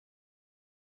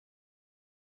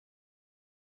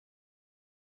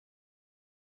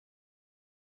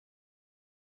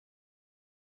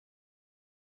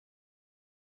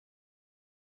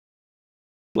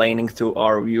explaining to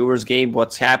our viewers, Gabe,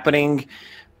 what's happening.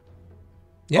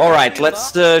 Yeah. All right,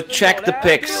 let's check the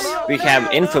picks. We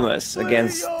have Infamous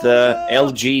against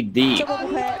LGD.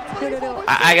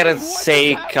 I gotta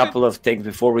say a couple of things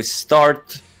before we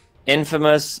start.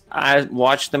 Infamous, I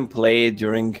watched them play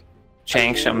during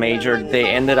Changsha Major. They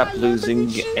ended up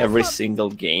losing every single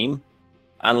game.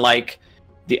 Unlike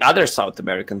the other South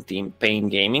American team, Pain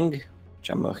Gaming, which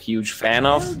I'm a huge fan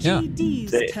of,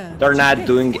 they're not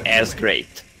doing as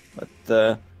great.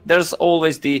 But there's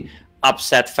always the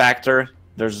upset factor.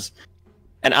 There's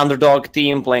an underdog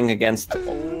team playing against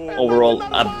overall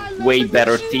a way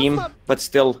better team, but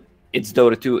still it's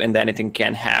Dota 2 and anything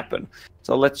can happen.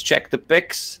 So let's check the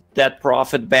picks. That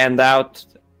Profit banned out.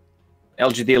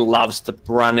 LGD loves to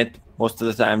run it most of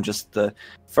the time, just the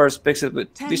first picks.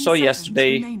 We saw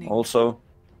yesterday remaining. Also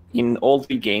in all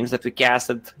 3 games that we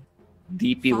casted,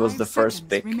 DP was the first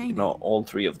pick, remaining. All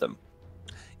 3 of them.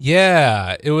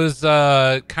 Yeah, it was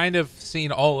kind of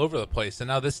seen all over the place, and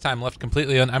now this time left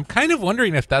completely on. I'm kind of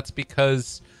wondering if that's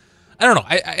because, I don't know,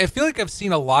 I feel like I've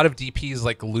seen a lot of DPs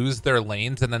like lose their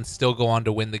lanes and then still go on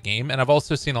to win the game, and I've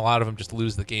also seen a lot of them just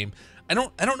lose the game. I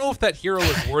don't know if that hero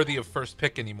is worthy of first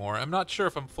pick anymore. I'm not sure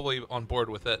if I'm fully on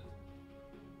board with it.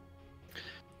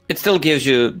 It still gives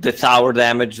you the tower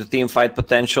damage, the team fight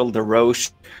potential, the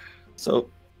Roche, so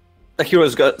the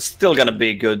hero's still gonna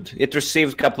be good. It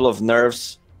received a couple of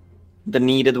nerfs. The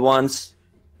needed ones.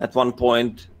 At one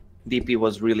point, DP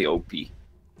was really OP.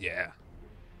 Yeah.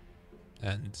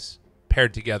 And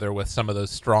paired together with some of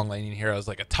those strong laning heroes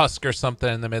like a Tusk or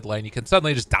something in the mid lane, you can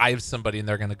suddenly just dive somebody and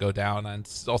they're going to go down and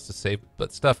also save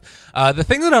but stuff. The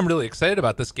thing that I'm really excited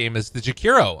about this game is the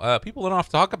Jakiro. People don't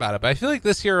often talk about it, but I feel like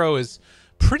this hero is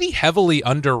pretty heavily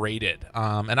underrated.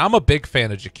 And I'm a big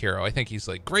fan of Jakiro. I think he's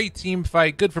like great team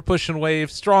fight, good for pushing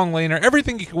waves, strong laner,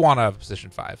 everything you could want out of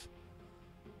position 5.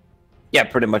 Yeah,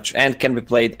 pretty much, and can be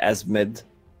played as mid.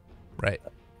 Right.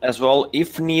 As well,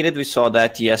 if needed, we saw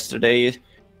that yesterday.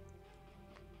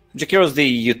 Jakiro's the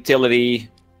utility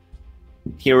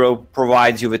hero,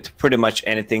 provides you with pretty much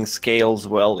anything, scales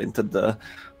well into the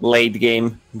late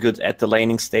game, good at the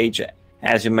laning stage,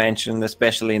 as you mentioned,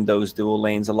 especially in those dual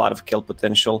lanes, a lot of kill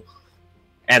potential.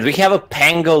 And we have a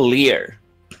Pangolier.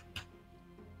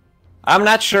 I'm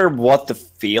not sure what to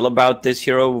feel about this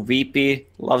hero. VP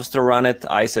loves to run it,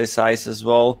 Ice as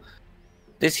well.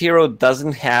 This hero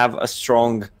doesn't have a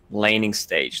strong laning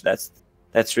stage. That's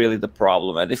really the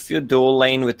problem. And if you dual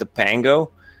lane with the Pango,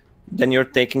 then you're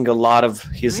taking a lot of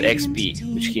his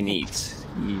XP, which he needs.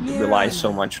 He relies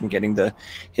so much on getting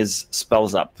his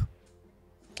spells up.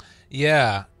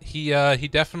 Yeah, he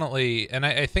definitely, and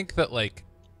I think that like,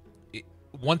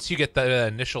 once you get the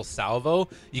initial salvo,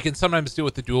 you can sometimes do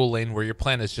with the dual lane where your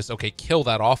plan is just, okay, kill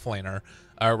that off laner,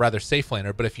 or rather safe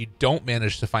laner, but if you don't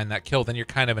manage to find that kill, then you're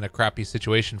kind of in a crappy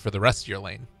situation for the rest of your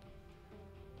lane.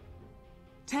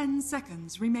 10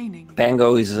 seconds remaining.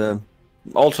 Pango is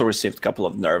also received a couple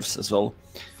of nerfs as well.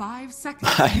 5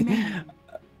 seconds remaining.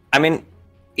 I mean,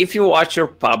 if you watch your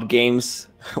pub games,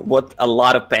 what a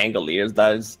lot of Pangoliers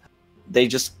does, they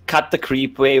just cut the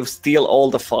creep wave, steal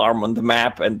all the farm on the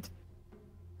map, and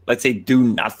let's say do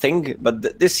nothing.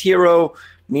 But this hero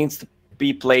needs to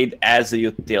be played as a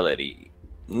utility.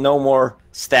 No more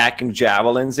stacking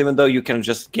javelins, even though you can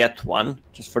just get one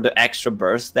just for the extra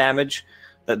burst damage.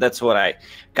 That's what I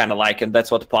kind of like, and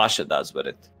that's what Pasha does with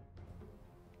it.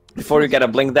 Before you get a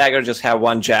blink dagger, just have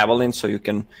one javelin so you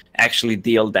can actually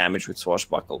deal damage with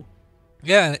swashbuckle.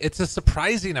 Yeah, it's a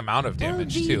surprising amount of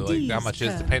damage too, like how much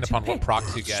is depending upon what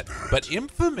procs you get. But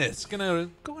Infamous gonna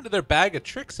go into their bag of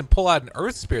tricks and pull out an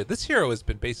Earth Spirit. This hero has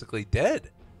been basically dead.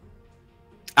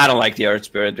 I don't like the Earth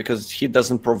Spirit because he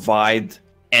doesn't provide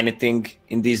anything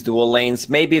in these dual lanes.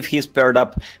 Maybe if he's paired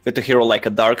up with a hero like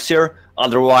a Darkseer,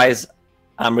 otherwise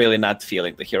I'm really not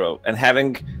feeling the hero. And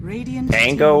having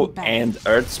Pango and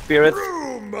Earth Spirit,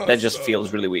 that just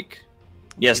feels really weak.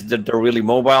 Yes, they're really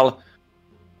mobile.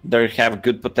 They have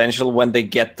good potential when they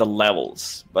get the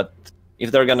levels. But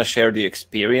if they're going to share the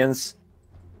experience,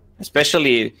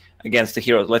 especially against the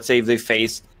heroes, let's say if they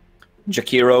face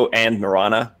Jakiro and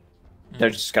Mirana, they're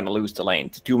just going to lose the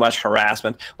lane. Too much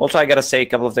harassment. Also, I got to say a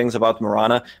couple of things about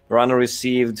Mirana. Mirana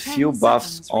received few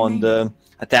buffs on the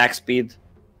attack speed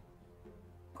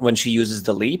when she uses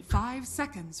the leap. 5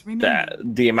 seconds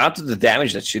remaining. The amount of the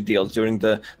damage that she deals during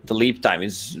the leap time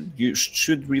is, you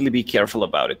should really be careful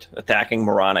about it, attacking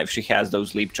Mirana if she has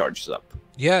those leap charges up.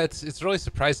 Yeah, it's really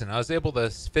surprising. I was able to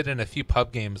fit in a few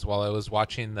pub games while I was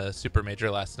watching the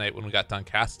Supermajor last night when we got done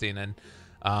casting, and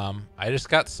I just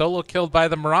got solo killed by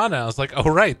the Mirana. I was like, oh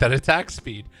right, that attack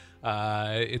speed.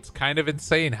 It's kind of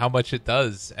insane how much it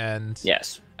does. And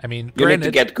yes, I mean, you granted, need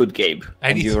to get good, Gabe,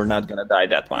 and you're not gonna die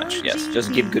that much. Yes,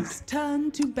 just get good.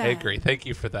 Turn to I agree. Thank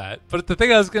you for that. But the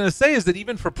thing I was going to say is that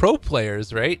even for pro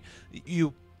players, right,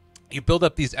 you build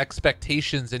up these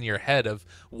expectations in your head of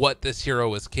what this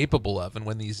hero is capable of, and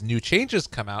when these new changes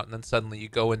come out, and then suddenly you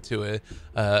go into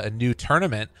a new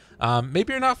tournament,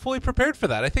 maybe you're not fully prepared for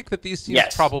that. I think that these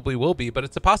teams probably will be, but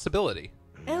it's a possibility.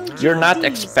 You're not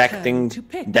expecting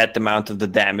that amount of the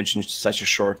damage in such a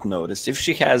short notice. If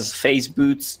she has phase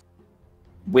boots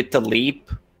with the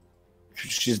leap,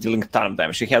 she's dealing a ton of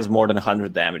damage. She has more than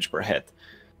 100 damage per hit.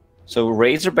 So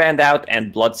Razor Band out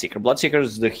and Bloodseeker. Bloodseeker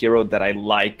is the hero that I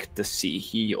like to see.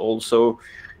 He also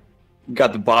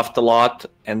got buffed a lot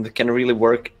and can really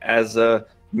work as a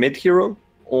mid hero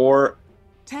or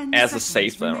as a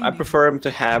safe lane. I prefer him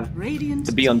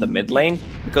to be on the mid lane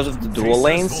because of the dual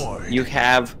lanes. You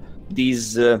have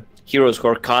these heroes who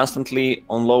are constantly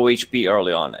on low HP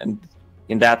early on, and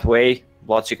in that way,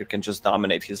 Bloodseeker can just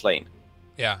dominate his lane.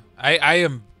 Yeah, I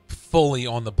am fully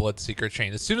on the Bloodseeker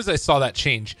chain. As soon as I saw that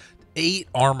change, 8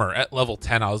 armor at level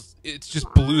 10, it just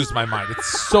blows my mind.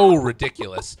 It's so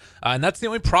ridiculous. And that's the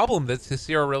only problem that this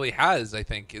hero really has, I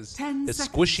think, is his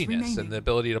squishiness and the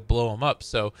ability to blow him up.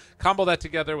 So combo that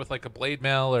together with like a Blade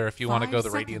Mail, or if you want to go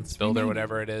the Radiance build or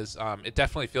whatever it is, it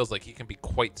definitely feels like he can be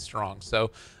quite strong.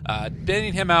 So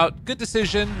banning him out, good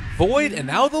decision. Void, and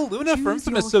now the Luna for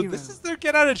Infamous. So this is their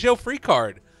get out of jail free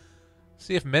card.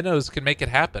 See if Minnows can make it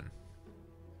happen.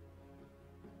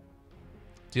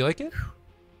 Do you like it?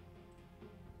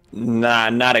 Nah,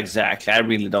 not exactly. I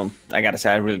gotta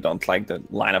say, I really don't like the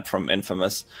lineup from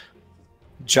Infamous.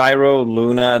 Gyro,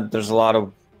 Luna, there's a lot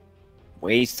of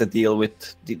ways to deal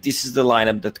with. This is the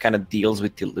lineup that kind of deals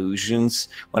with illusions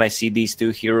when I see these two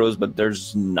heroes, but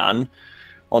there's none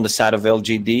on the side of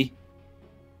LGD.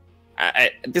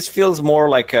 This feels more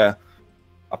like a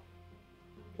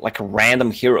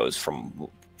random heroes from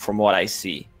what I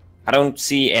see. I don't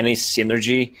see any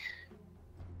synergy.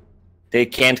 They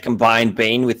can't combine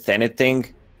Bane with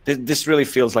anything. This really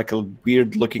feels like a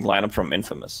weird-looking lineup from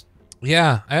Infamous.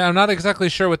 Yeah, I'm not exactly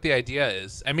sure what the idea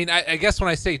is. I mean, I guess when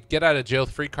I say get out of jail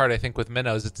free card, I think with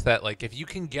Minnows, it's that like if you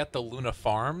can get the Luna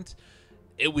farmed,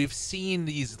 we've seen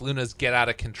these Lunas get out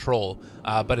of control.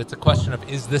 But it's a question of,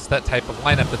 is this that type of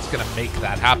lineup that's going to make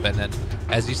that happen? And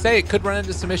as you say, it could run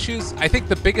into some issues. I think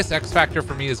the biggest X factor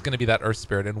for me is going to be that Earth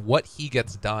Spirit and what he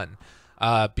gets done.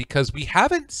 Because we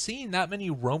haven't seen that many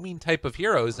roaming type of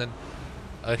heroes, and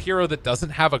a hero that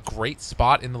doesn't have a great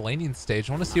spot in the laning stage.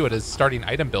 I want to see what his starting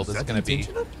item build is going to be.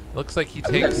 Looks like he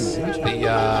takes the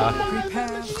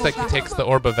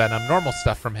Orb of Venom, normal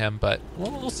stuff from him, but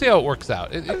we'll see how it works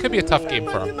out. It could be a tough game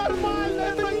for him.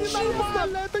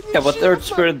 Yeah, but Earth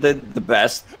Spirit did the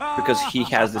best because he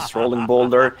has this rolling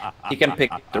boulder. He can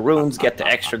pick the runes, get the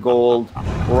extra gold,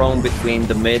 roam between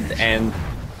the mid and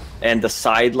the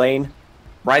side lane.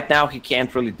 Right now, he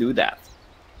can't really do that.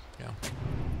 Yeah.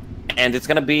 And it's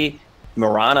going to be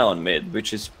Mirana on mid,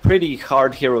 which is pretty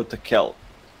hard hero to kill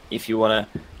if you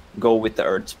want to go with the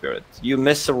Earth Spirit. You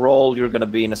miss a roll, you're going to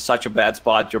be in such a bad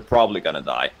spot, you're probably going to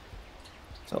die.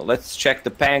 So let's check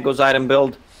the Pango's item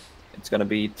build. It's going to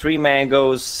be 3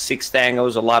 mangoes, 6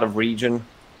 tangos, a lot of regen.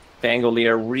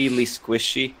 Pangolier really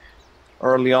squishy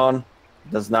early on.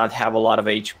 Does not have a lot of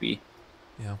HP.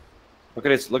 Yeah. Look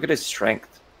at his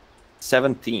strength.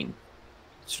 17.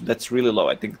 So that's really low.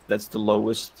 I think that's the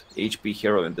lowest HP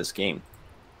hero in this game.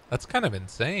 That's kind of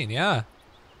insane, yeah.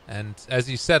 And as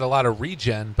you said, a lot of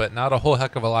regen, but not a whole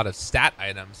heck of a lot of stat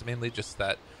items. Mainly just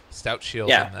that stout shield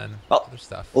and then other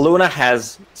stuff. Luna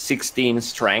has 16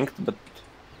 strength, but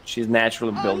she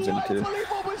naturally builds into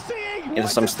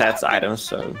some stats items,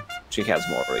 so she has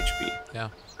more HP. Yeah.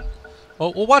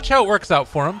 Well, we'll watch how it works out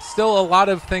for him. Still a lot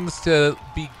of things to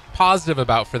be positive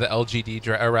about for the LGD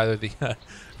draft, or rather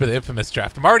for the Infamous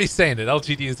draft. I'm already saying it.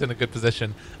 LGD is in a good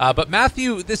position. But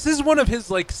Matthew, this is one of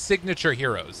his like signature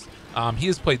heroes. He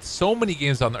has played so many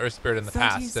games on the Earth Spirit in the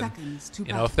past, and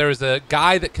you know, if there was a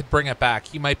guy that could bring it back,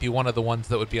 he might be one of the ones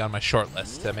that would be on my short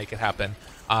list to make it happen.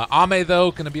 Ame though,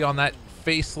 going to be on that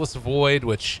faceless Void,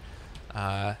 which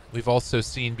we've also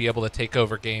seen be able to take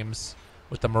over games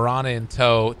with the Mirana in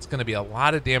tow. It's going to be a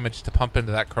lot of damage to pump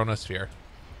into that Chronosphere.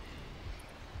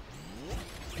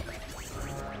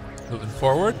 Moving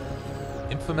forward,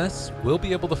 Infamous will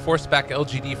be able to force back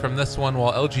LGD from this one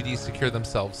while LGD secure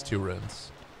themselves 2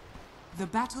 runes. The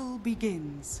battle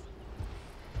begins.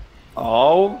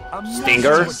 Oh,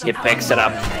 Stinger, he picks it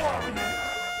up.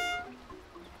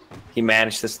 He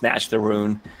managed to snatch the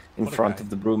rune in front of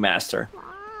the Brewmaster.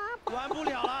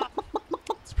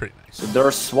 It's Pretty nice. So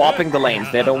they're swapping the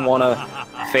lanes. They don't want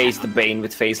to face the Bane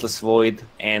with Faceless Void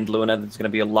and Luna. There's going to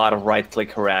be a lot of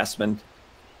right-click harassment.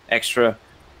 Extra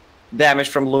damage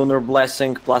from Lunar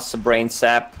Blessing plus a Brain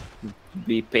Sap.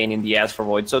 Be pain in the ass for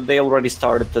Void. So they already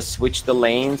started to switch the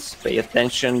lanes. Pay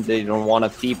attention. They don't want a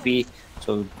TP.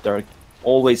 So they're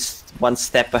always one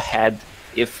step ahead.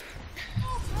 If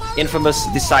Infamous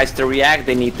decides to react,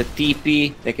 they need the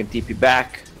TP. They can TP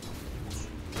back.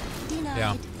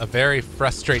 Yeah, a very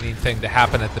frustrating thing to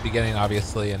happen at the beginning,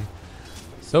 obviously. And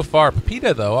so far,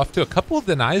 Pepita, though, off to a couple of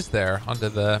denies there onto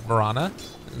the Mirana,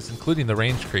 including the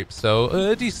range creep. So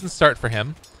a decent start for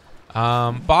him.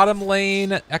 Bottom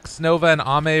lane, X-Nova and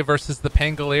Ame versus the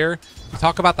Pangolier. You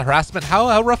talk about the harassment.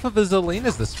 How rough of a lane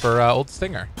is this for Old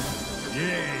Stinger?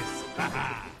 Yes.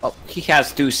 Well, he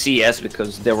has 2 CS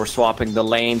because they were swapping the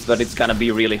lanes, but it's gonna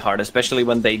be really hard, especially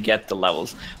when they get the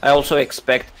levels. I also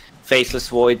expect Faceless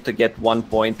Void to get 1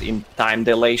 point in time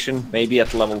dilation, maybe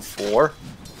at level 4.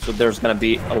 So there's gonna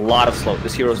be a lot of slow.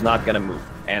 This hero's not gonna move,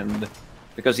 and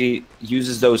because he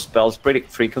uses those spells pretty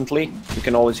frequently, you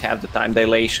can always have the time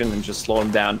dilation and just slow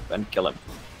him down and kill him.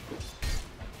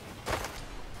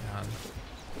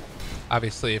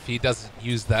 Obviously, if he doesn't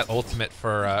use that ultimate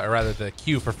for, or rather the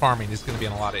Q for farming, he's going to be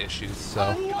in a lot of issues.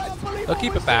 So they'll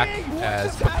keep it back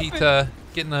as Pepita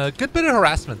getting a good bit of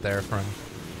harassment there from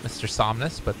Mr.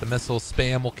 Somnus, but the missile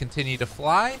spam will continue to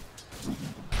fly.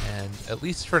 And at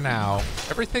least for now,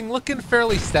 everything looking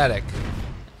fairly static.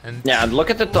 And yeah, look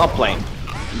at the top lane.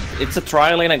 It's a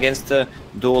tri lane against the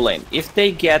dual lane. If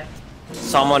they get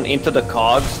someone into the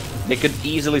cogs, they could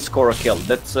easily score a kill.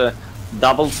 That's a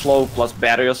double slow plus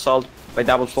battery assault. By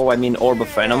double slow, I mean Orb of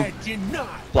Venom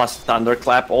plus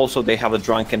Thunderclap. Also, they have a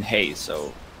Drunken Haze,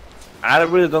 so I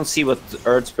really don't see what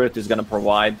Earth Spirit is going to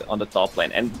provide on the top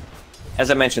lane. And as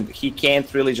I mentioned, he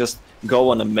can't really just go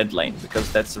on the mid lane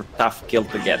because that's a tough kill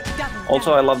to get.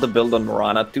 Also, I love the build on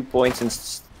Mirana. 2 points in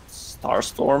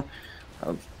Starstorm.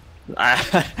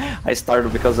 I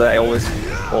started because I always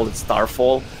called it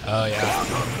Starfall. oh yeah,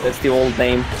 That's the old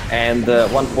name. And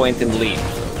 1 point in lead.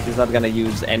 He's not gonna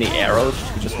use any arrows,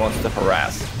 he just wants to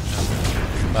harass.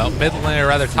 well, mid lane, or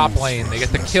rather top lane, they get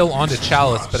the kill onto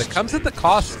Chalice, but it comes at the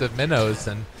cost of Minnows,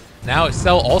 and now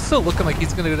Excel also looking like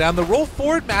he's going to go down the roll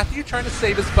forward. Matthew trying to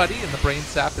save his buddy, and the Brain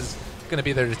Sap is going to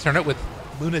be there to turn it with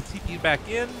Luna TP back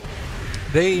in.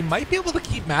 They might be able to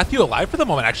keep Matthew alive for the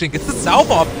moment, actually, and gets the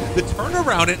salve off. The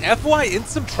turnaround, and FY in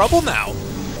some trouble now.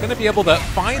 Going to be able to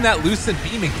find that Lucent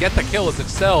Beam and get the kill as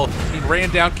Excel, being ran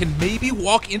down, can maybe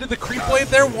walk into the creep wave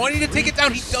there, wanting to take it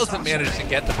down. He doesn't manage to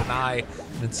get the deny.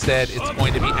 And instead, it's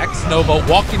going to be X-Nova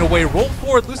walking away. Roll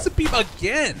forward, Lucent Beam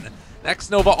again.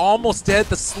 X-Nova almost dead.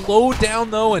 The slow down,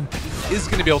 though, and is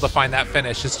going to be able to find that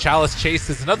finish as Chalice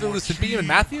chases another Lucent Beam, and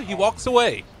Matthew, he walks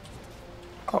away.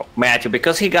 Oh, Matthew,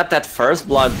 because he got that first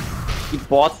blood, he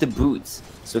bought the boots.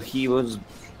 So he was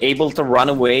able to run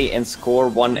away and score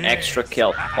 1 extra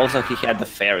kill. Also, he had the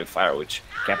Fairy Fire, which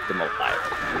kept him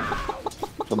alive.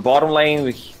 So bottom lane,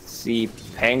 we see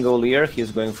Pangolier.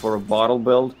 He's going for a bottle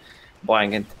build,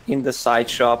 buying it in the side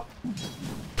shop.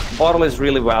 Bottle is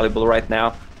really valuable right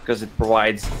now because it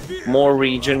provides more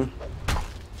regen.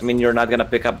 I mean, you're not going to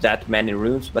pick up that many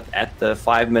runes, but at the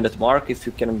 5-minute mark, if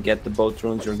you can get the both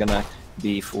runes, you're going to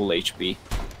be full HP.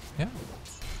 Yeah.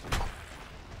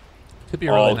 Could be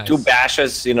really nice. 2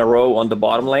 bashes in a row on the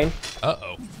bottom lane.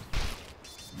 Uh-oh.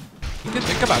 You could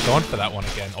think about going for that one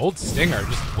again. Old Stinger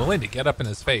just willing to get up in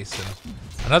his face. And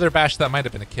another bash that might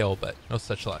have been a kill, but no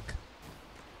such luck.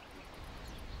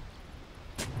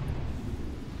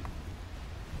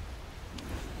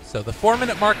 So the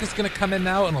 4-minute mark is going to come in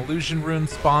now. An Illusion Rune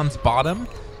spawns bottom.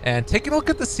 And taking a look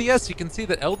at the CS, you can see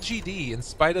that LGD, in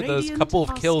spite of those couple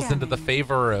of kills into the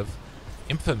favor of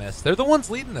Infamous, they're the ones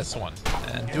leading this one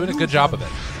and doing a good job of it.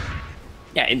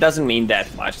 Yeah, it doesn't mean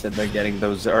that much that they're getting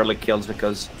those early kills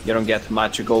because you don't get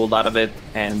much gold out of it,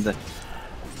 and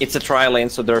it's a tri lane,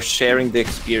 so they're sharing the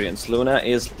experience. Luna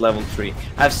is level 3.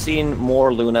 I've seen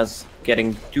more Lunas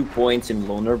getting 2 points in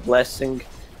Lunar Blessing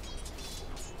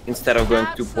instead of going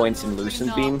 2 points in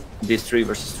Lucent Beam, these 3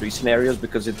 versus 3 scenarios,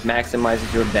 because it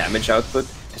maximizes your damage output,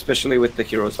 especially with the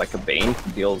heroes like a Bane,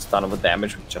 who deals a ton of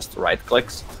damage with just the right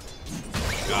clicks.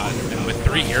 God, and with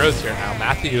 3 heroes here now,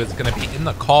 Matthew is going to be in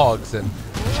the cogs, and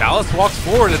Chalice walks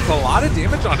forward. It's a lot of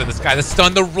damage onto this guy. The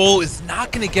stun, the roll is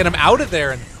not going to get him out of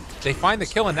there, and they find the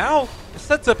kill, and now it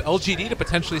sets up LGD to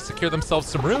potentially secure themselves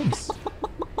some runes.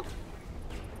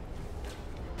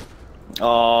 Oh,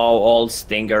 old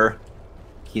Stinger.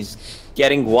 He's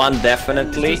getting 1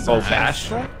 definitely. Oh,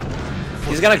 bash.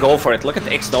 He's gonna go for it. Look at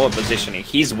the X-Nova positioning.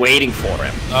 He's waiting for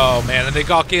him. Oh man, and they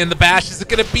gawk in. The bash isn't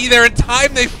gonna be there in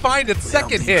time. They find it.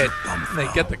 Second hit, and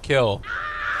they get the kill.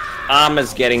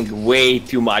 Is getting way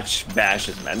too much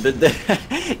bashes, man.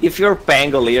 If you're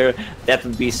Pangolier, that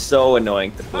would be so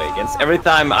annoying to play against. Every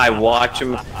time I watch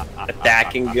him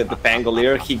attacking the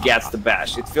Pangolier, he gets the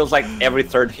bash. It feels like every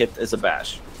third hit is a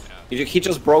bash. He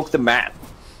just broke the mat.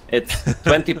 It's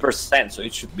 20%, so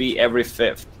it should be every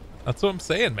fifth. That's what I'm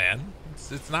saying, man.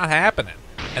 It's not happening.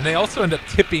 And they also end up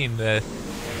tipping the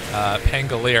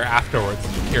Pangolier afterwards.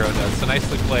 Jakiro does. So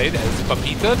nicely played as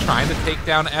Papita trying to take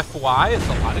down FY. It's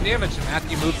a lot of damage, and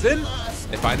Matthew moves in.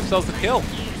 They find themselves a kill.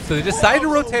 So they decide to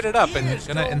rotate it up and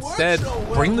gonna instead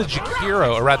bring the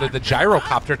Jakiro, or rather the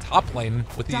Gyrocopter top lane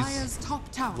with these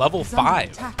level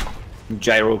 5.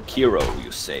 Gyrokiro,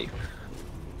 you say.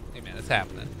 Hey man, it's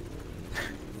happening.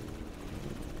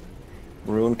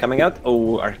 Rune coming out.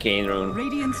 Oh, Arcane Rune.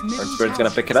 Our Spirit's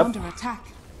gonna pick it up.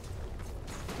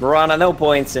 Mirana, no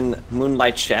points in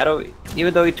Moonlight Shadow,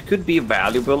 even though it could be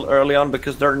valuable early on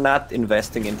because they're not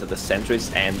investing into the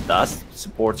sentries and dust.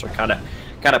 Supports are kind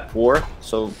of poor,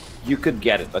 so you could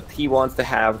get it. But he wants to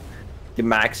have the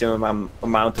maximum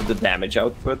amount of the damage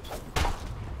output.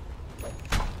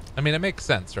 I mean, it makes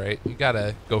sense, right? You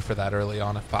gotta go for that early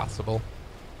on if possible.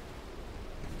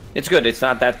 It's good. It's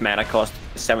not that mana cost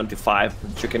 75.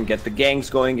 But you can get the ganks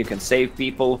going. You can save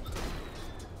people.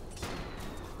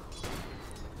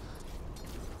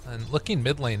 And looking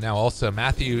mid lane now also,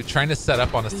 Matthew trying to set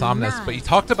up on a Somnus, but you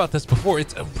talked about this before,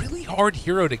 it's a really hard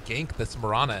hero to gank, this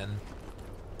Mirana, and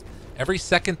every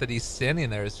second that he's standing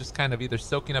there is just kind of either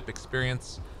soaking up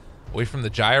experience away from the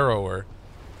gyro or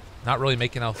not really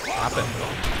making else happen.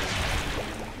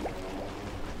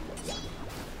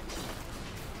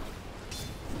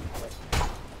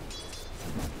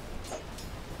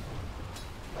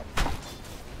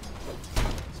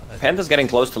 Panda's getting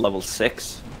close to level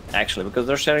 6. Actually, because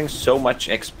they're sharing so much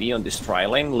XP on this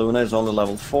tri-lane. Luna is only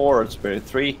level 4, Spirit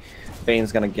 3.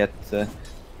 Bane's gonna get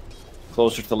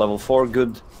closer to level 4.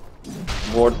 Good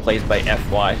ward placed by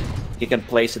FY. He can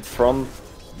place it from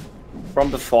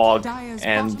the fog,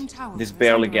 and this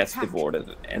barely gets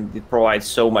devoured. And it provides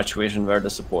so much vision where the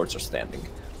supports are standing.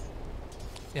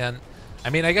 Yeah, and I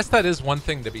mean, I guess that is one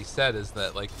thing to be said, is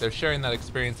that like they're sharing that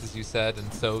experience, as you said,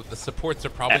 and so the supports are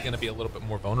probably going to be a little bit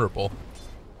more vulnerable.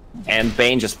 And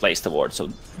Bane just placed the ward, so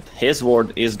his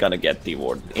ward is gonna get the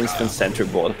ward. Instant sentry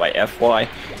bought by FY.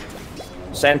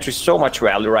 Sentry so much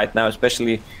value right now,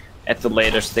 especially at the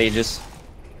later stages.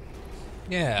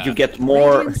 Yeah. You get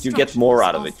more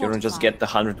out of it. You don't just get the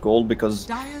 100 gold because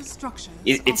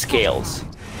it scales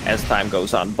as time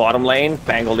goes on. Bottom lane,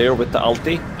 Pangolier with the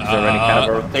ulti. Is there any kind of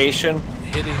a rotation?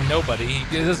 Hitting nobody.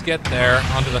 He does get there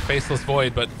onto the Faceless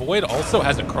Void, but Void also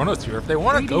has a Chronos here. If they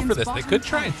want to go for this, they could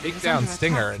try and take down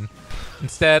Stinger, and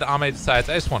instead Ame decides,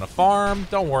 I just want to farm,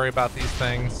 don't worry about these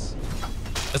things.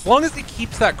 As long as he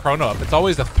keeps that Chrono up, it's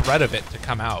always a threat of it to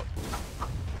come out.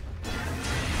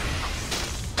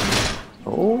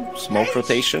 Oh, smoke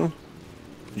rotation.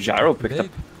 Gyro picked up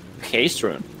Haste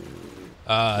Rune.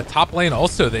 Top lane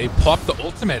also, they pop the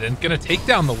ultimate and gonna take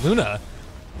down the Luna.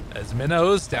 As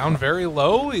Minnow's down very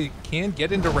low, he can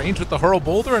get into range with the Hurl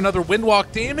Boulder. Another Windwalk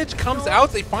damage comes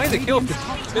out. They find the kill.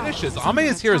 Finishes. Ame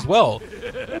is here as well.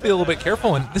 Gotta be a little bit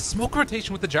careful. And the smoke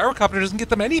rotation with the Gyrocopter doesn't get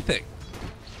them anything.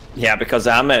 Yeah, because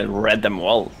Ame read them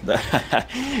well.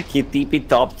 He TP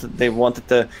topped. They wanted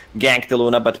to gank the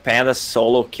Luna, but Panda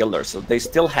solo killed her. So they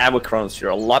still have a Chronos here.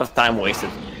 A lot of time wasted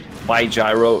by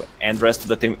Gyro and the rest of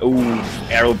the team. Ooh,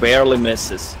 arrow barely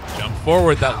misses. Jump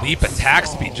forward, that leap attack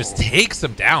speed just takes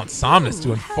him down. Somnus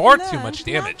doing far too much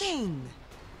damage.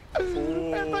 I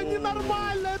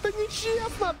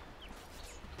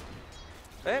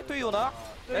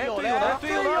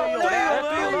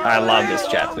love this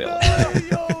chat wheel.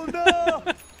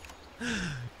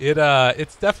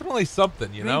 It's definitely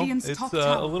something, you know? It's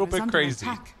a little bit crazy.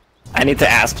 I need to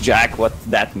ask Jack what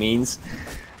that means.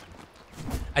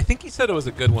 I think he said it was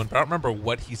a good one, but I don't remember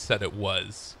what he said it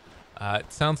was.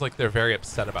 It sounds like they're very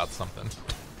upset about something.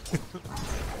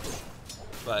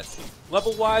 But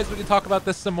level-wise, we can talk about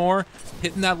this some more.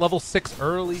 Hitting that level 6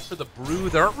 early for the Brew.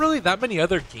 There aren't really that many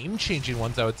other game-changing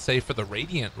ones, I would say, for the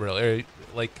Radiant, really.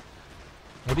 Like,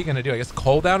 what are you going to do? I guess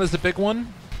cooldown is a big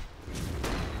one?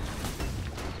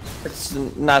 It's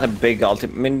not a big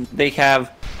ultimate. I mean, they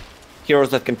have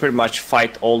heroes that can pretty much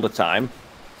fight all the time.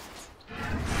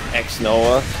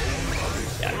 X-Nova.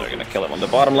 Yeah, they're gonna kill him on the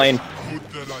bottom lane.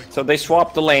 So they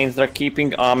swap the lanes, they're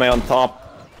keeping Ame on top.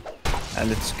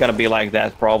 And it's gonna be like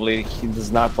that probably. He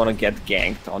does not want to get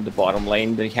ganked on the bottom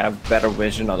lane. They have better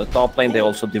vision on the top lane. They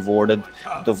also devoured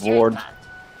the ward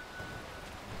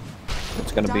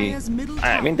It's gonna be...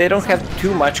 I mean, they don't have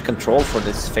too much control for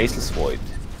this Faceless Void.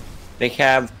 They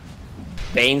have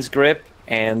Bane's Grip,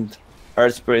 and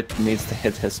Earth Spirit needs to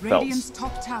hit his spells.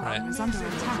 Top tower is under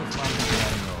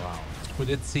attack. We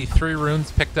did see 3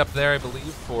 runes picked up there, I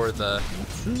believe, for the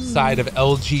side of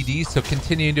LGD, so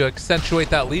continuing to accentuate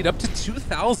that lead up to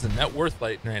 2,000 net worth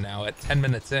right now at 10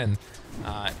 minutes in.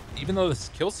 Even though the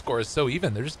skill score is so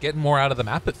even, they're just getting more out of the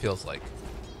map, it feels like.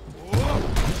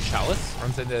 Chalice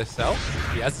runs into Cell.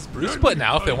 He has his Bruce Split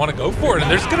now if they want to go for it,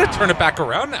 and they're just going to turn it back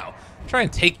around now. Try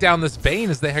and take down this Bane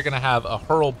as they are going to have a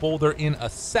Hurl Boulder in a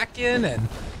second, and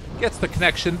gets the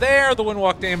connection there. The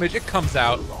Windwalk damage, it comes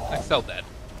out. XL dead.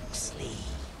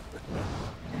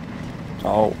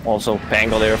 Oh, also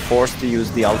Pango, they're forced to use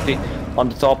the ulti on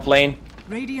the top lane.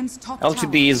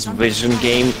 LGD's vision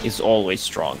game is always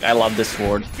strong. I love this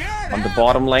ward. On the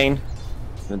bottom lane,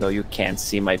 even though you can't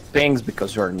see my pings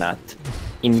because you're not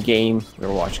in-game,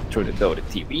 we're watching through the Dota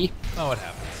TV. Oh, it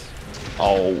happens.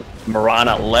 Oh,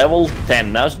 Mirana level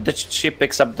 10. Now that she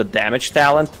picks up the damage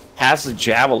talent, has a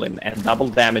javelin and double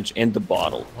damage in the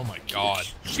bottle. Oh my god.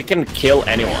 She can kill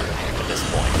anyone at this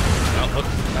point. Well, look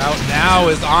out now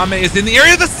as Ame is in the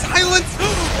area of the silence.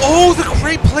 Oh, the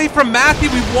great play from Matthew.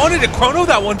 We wanted to chrono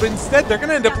that one, but instead they're going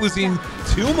to end up losing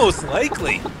 2 most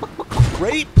likely.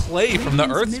 Great play from the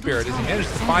Earth Spirit as he managed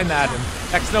to find that,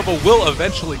 and Xnova will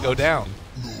eventually go down.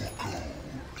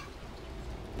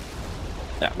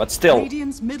 Yeah, but still,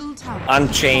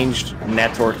 unchanged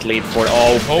network lead for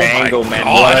Pango, man.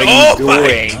 God. What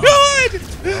are you doing?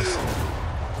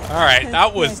 All right,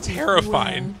 that was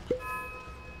terrifying.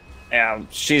 Yeah,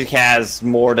 she has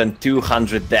more than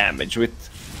 200 damage with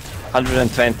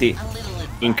 120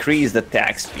 increased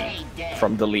attack speed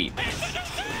from the lead.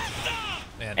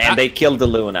 Man, and they killed the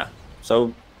Luna.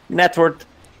 So network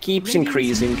keeps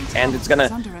increasing, and it's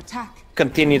gonna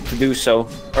continue to do so.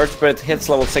 Earth Spirit hits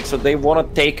level 6, so they want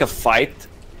to take a fight.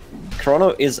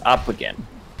 Chrono is up again.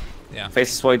 Yeah.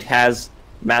 Faceless Void has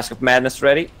Mask of Madness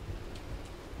ready.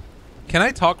 Can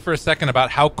I talk for a second about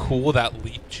how cool that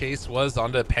leap chase was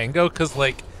onto Pango? Because,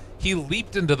 like, he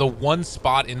leaped into the one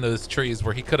spot in those trees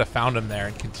where he could have found him there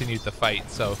and continued the fight.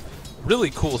 So,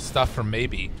 really cool stuff from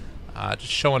Maybe.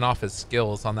 Just showing off his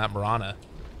skills on that Mirana.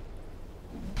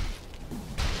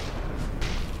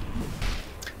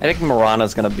 I think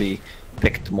Mirana's gonna be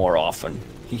picked more often.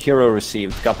 Hero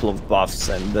received a couple of buffs,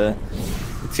 and it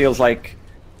feels like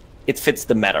it fits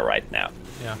the meta right now.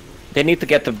 Yeah. They need to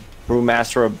get the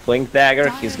Brewmaster a Blink Dagger.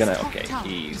 He's gonna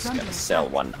sell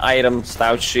 1 item,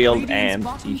 Stout Shield, and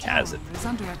he has it.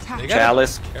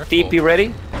 Chalice, TP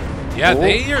ready? Yeah,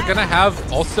 they are going to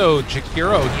have also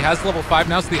Jakiro. He has level 5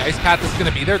 now, so the Ice Path is going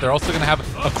to be there. They're also going to have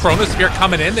a Chronosphere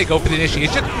coming in. They go for the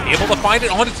initiation, able to find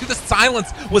it onto the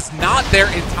silence. Was not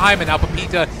there in time, and now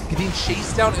Pepita getting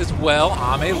chased down as well.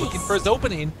 Ame looking for his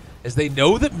opening, as they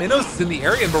know that Minos is in the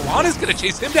area, and Miran is going to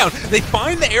chase him down. They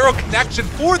find the arrow connection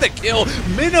for the kill.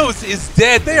 Minos is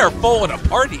dead. They are falling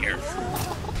apart here.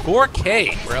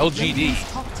 4K for LGD.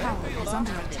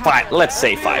 Let's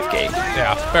say 5K.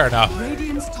 Yeah, fair enough.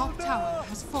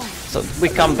 So we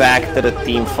come back to the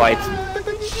team fight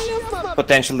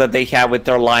potential that they have with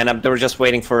their lineup. They were just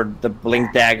waiting for the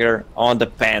Blink Dagger on the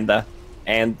Panda.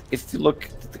 And if you look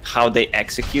at how they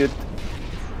execute,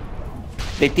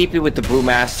 they TP with the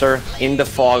Brewmaster in the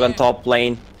fog on top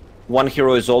lane. 1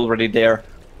 hero is already there.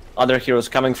 Other heroes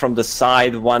coming from the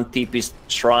side. 1 TP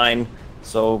Shrine.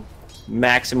 So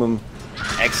maximum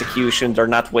execution. They're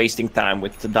not wasting time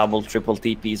with the double, triple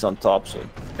TPs on top. So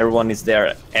everyone is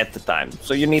there at the time.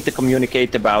 So you need to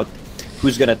communicate about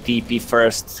who's gonna TP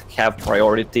first. Have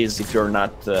priorities if you're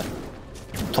not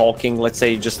talking. Let's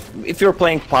say just if you're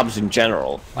playing pubs in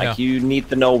general. Like you need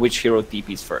to know which hero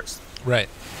TPs first. Right.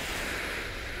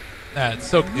 It's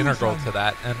so integral to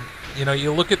that. And, you know,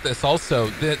 you look at this also,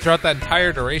 throughout that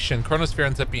entire duration, Chronosphere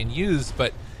ends up being used,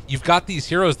 but you've got these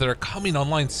heroes that are coming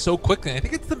online so quickly. And I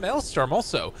think it's the Maelstrom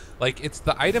also. Like, it's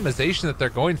the itemization that they're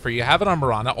going for. You have it on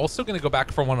Mirana, also going to go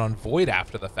back for one on Void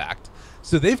after the fact.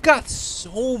 So they've got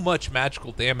so much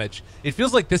magical damage. It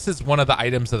feels like this is one of the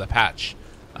items of the patch.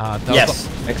 Yes,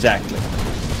 exactly.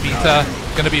 Vita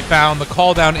going to be found. The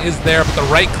call down is there, but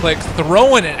the right clicks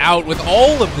throwing it out with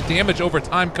all of the damage over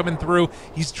time coming through.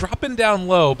 He's dropping down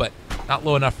low, but not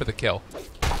low enough for the kill.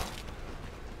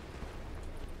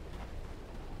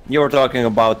 You were talking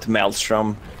about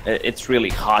Maelstrom. It's really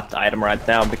hot item right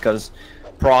now because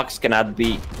procs cannot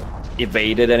be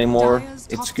evaded anymore.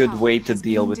 It's a good way to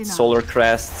deal with solar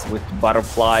crests, with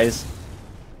butterflies.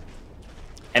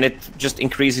 And it just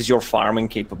increases your farming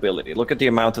capability. Look at the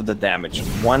amount of the damage.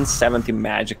 170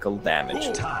 magical damage.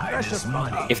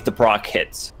 If the proc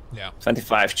hits. Yeah.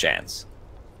 25 chance.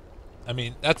 I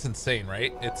mean, that's insane,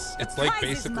 right? It's like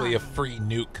basically a free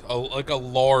nuke, like a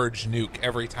large nuke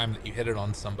every time that you hit it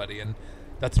on somebody, and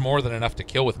that's more than enough to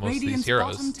kill with most of these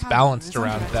heroes. It's balanced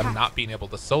around them not being able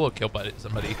to solo kill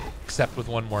somebody except with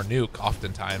one more nuke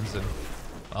oftentimes, and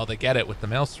well, they get it with the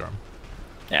Maelstrom.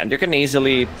 Yeah, and you can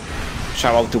easily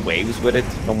shout out the waves with it,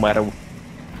 no matter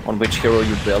on which hero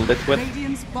you build it with.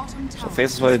 So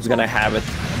this is what it's gonna have it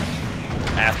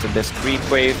after this creep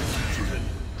wave.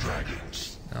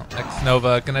 Well,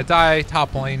 X-Nova gonna die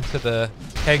top lane to the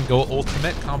Tango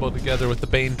ultimate, combo together with the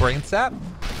Bane Brain Sap.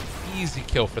 Easy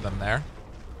kill for them there.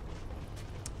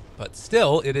 But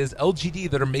still, it is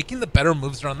LGD that are making the better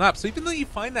moves around the map. So even though you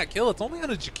find that kill, it's only on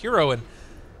a Jakiro, and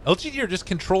LGD are just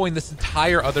controlling this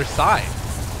entire other side.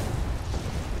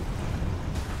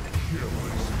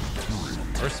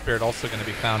 Earth Spirit also going to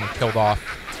be found and killed off.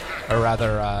 Or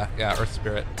rather, yeah, Earth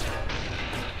Spirit.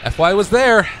 FY was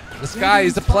there. This guy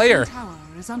is a player.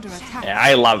 Yeah,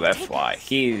 I love FY.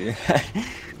 He,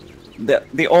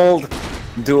 the old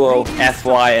duo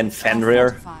FY and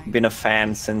Fenrir. Been a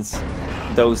fan since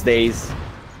those days.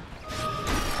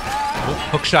 Oh,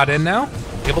 hook shot in now.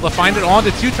 Able to find it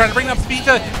onto 2, trying to bring up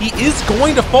Spita. He is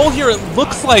going to fall here, it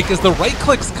looks like, as the right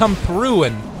clicks come through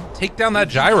and take down that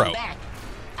gyro.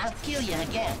 I'll kill you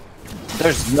again.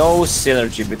 There's no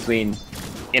synergy between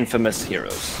infamous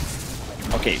heroes.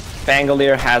 Okay,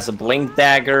 Pangolier has a Blink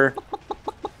Dagger,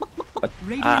 but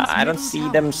I don't see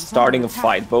them starting a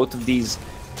fight. Both of these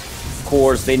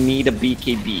cores, they need a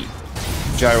BKB.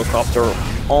 Gyrocopter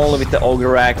only with the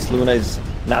Ogre Axe. Luna is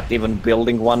not even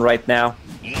building one right now.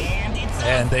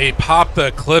 And they pop the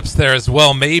Eclipse there as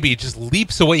well. Maybe just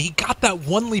leaps away. He got that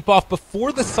one leap off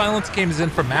before the silence came in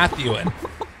from Matthew and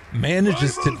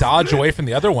manages to dodge away from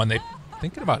the other one. They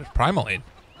thinking about it, Primalade.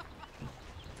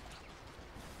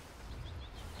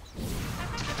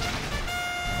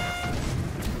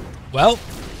 Well,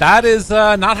 that is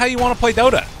not how you want to play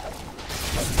Dota.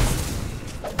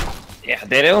 Yeah,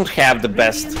 they don't have the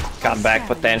best comeback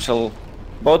potential.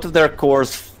 Both of their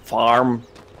cores farm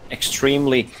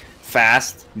extremely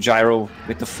fast. Gyro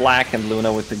with the Flak and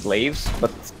Luna with the Glaives,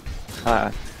 but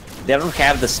they don't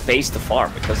have the space to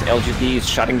farm because LGD is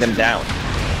shutting them down.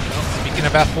 Well, speaking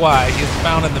of FY, he is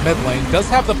found in the mid lane. Does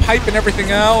have the pipe and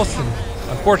everything else, and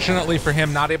unfortunately for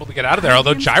him, not able to get out of there.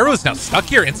 Although Gyro is now stuck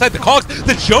here inside the cogs.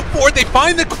 The jump forward, they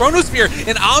find the Chronosphere,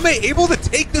 and Ame able to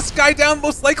take this guy down,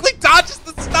 most likely dodges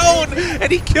the stone,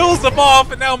 and he kills him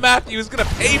off, and now Matthew is going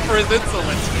to pay for his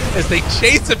insolence as they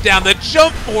chase him down. The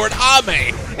jump forward,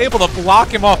 Ame able to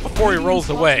block him off before he rolls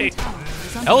away.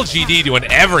 LGD doing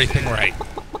everything right.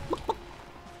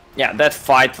 Yeah, that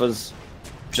fight was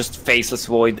just Faceless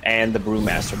Void and the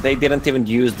Brewmaster. They didn't even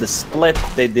use the split.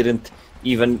 They didn't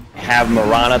even have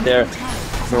Mirana there.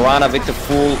 Mirana with the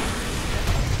full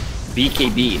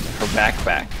BKB in her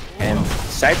backpack. And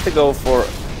decided to go for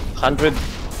 100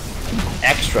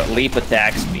 extra leap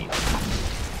attack speed.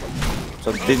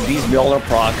 So these Mjolnir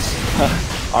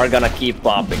procs are gonna keep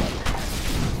popping.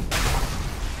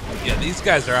 Yeah, these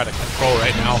guys are out of control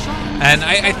right now. And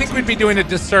I think we'd be doing a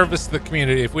disservice to the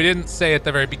community if we didn't say at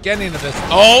the very beginning of this,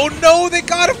 oh no, they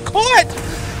got him caught!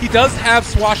 He does have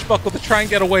Swashbuckle to try and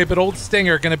get away, but Old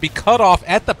Stinger going to be cut off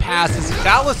at the pass as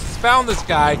Chalice has found this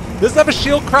guy. Does have a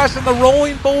shield crash in the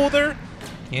Rolling Boulder.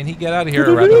 Can he get out of here,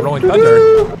 or rather Rolling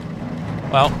Thunder?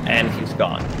 Well, and he's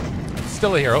gone.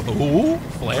 Still a hero. Ooh,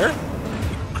 Flare.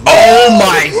 Oh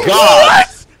my god!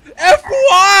 What?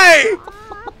 FY!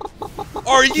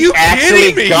 Are you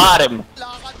kidding me? Actually got him.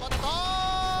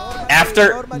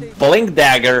 After Blink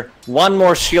Dagger, one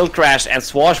more shield crash and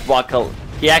Swashbuckle,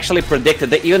 he actually predicted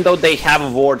that, even though they have a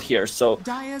ward here, so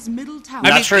I'm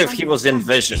not sure if he was in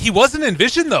vision. He wasn't in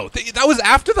vision though. That was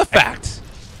after the fact.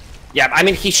 Yeah, I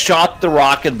mean, he shot the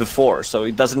rocket before, so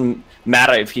it doesn't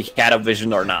matter if he had a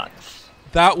vision or not.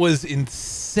 That was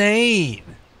insane.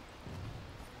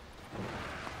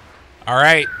 All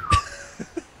right.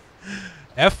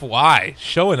 FY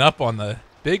showing up on the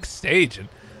big stage. And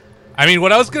I mean,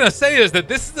 what I was going to say is that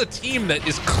this is a team that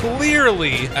is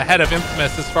clearly ahead of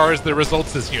Infamous as far as the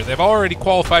results this year. They've already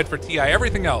qualified for TI,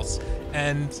 everything else.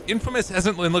 And Infamous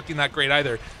hasn't been looking that great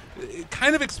either.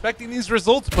 Kind of expecting these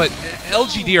results, but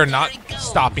LGD are not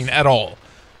stopping at all.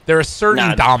 They're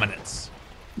asserting dominance.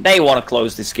 They want to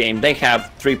close this game. They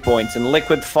have 3 points in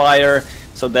Liquid Fire,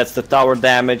 so that's the tower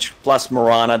damage, plus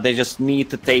Mirana. They just need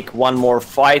to take one more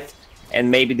fight,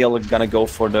 and maybe they're gonna go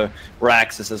for the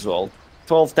Raxus as well.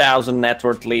 12,000 net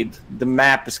worth lead. The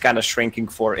map is kind of shrinking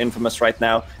for Infamous right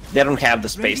now. They don't have the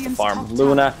space to farm.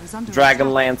 Luna,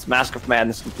 Dragonlance, Mask of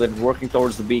Madness completed, working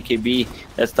towards the BKB.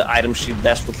 That's the item she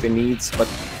desperately needs, but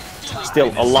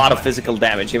still a lot of physical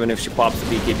damage, even if she pops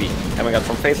the BKB. Coming out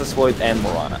from Faceless Void and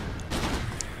Morana.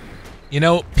 You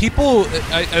know, people,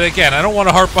 and again, I don't want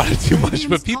to harp on it too much,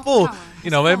 but people, you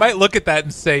know, they might look at that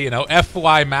and say, you know,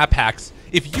 FY map hacks.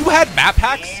 If you had map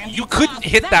hacks, you couldn't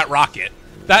hit that rocket.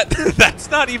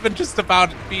 That's not even just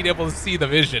about being able to see the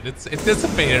vision. It's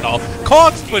dissipated all.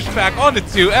 Cogs pushed back onto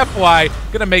 2. FY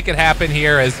gonna make it happen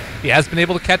here as he has been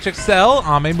able to catch Excel.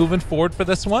 Ame moving forward for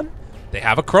this one. They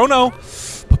have a chrono,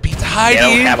 but beats hiding.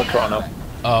 They don't have a chrono.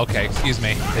 Oh, okay, excuse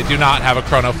me. They do not have a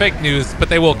chrono. Fake news, but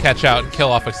they will catch out and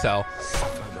kill off Excel.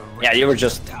 Yeah, you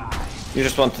just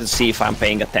wanted to see if I'm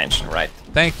paying attention, right?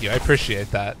 Thank you, I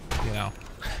appreciate that, you know.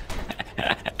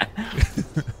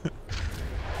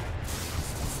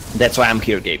 That's why I'm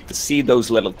here, Gabe, to see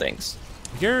those little things.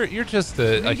 You're just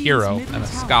a hero and a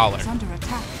scholar.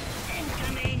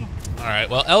 Alright,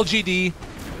 well, LGD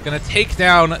gonna take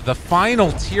down the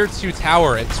final tier 2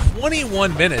 tower at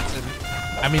 21 minutes. And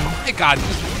I mean, my god,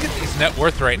 just look at his net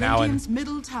worth right now, and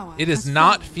it is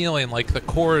not feeling like the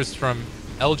cores from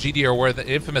LGD or where the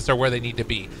Infamous are where they need to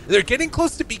be. They're getting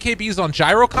close to BKBs on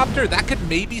Gyrocopter. That could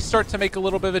maybe start to make a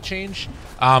little bit of a change.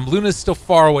 Luna's still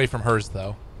far away from hers,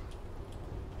 though.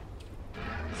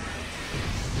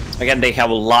 Again, they have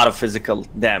a lot of physical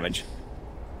damage.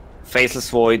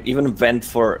 Faceless Void even went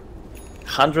for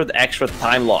 100 extra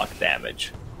time lock damage.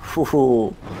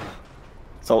 Whew.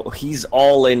 So he's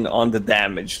all in on the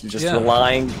damage, just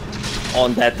relying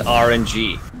on that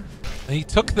RNG. And he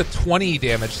took the 20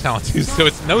 damage talent too, so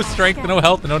it's no strength, no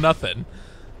health, no nothing.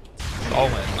 It's all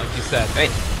in, like you said. Hey,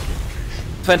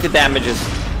 20 damage is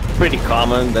pretty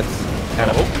common. That's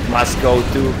kind of must go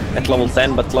to at level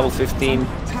 10, but level 15.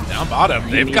 Down bottom,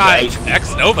 they've got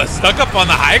X-Nova stuck up on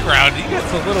the high ground. He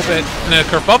gets a little bit in a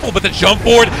kerfuffle, but the jump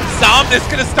board, Somnus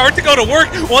gonna start to go to work.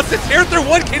 Wants to tear through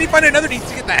one, can he find another? Needs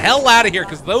to get the hell out of here,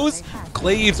 because those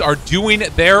Claves are doing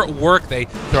their work. They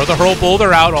throw the hurl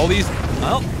boulder out, all these,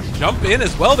 well, jump in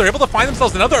as well. They're able to find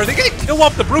themselves another. Are they gonna kill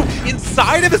off the Brew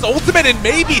inside of his ultimate and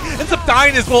maybe ends up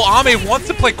dying as well? Ame wants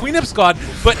to play Queen of Squad,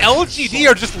 but LGD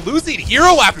are just losing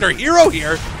hero after hero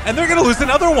here, and they're gonna lose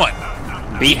another one.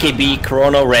 BKB,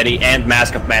 Chrono ready, and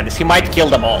Mask of Madness. He might kill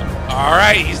them all. All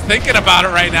right, he's thinking about it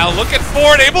right now. Looking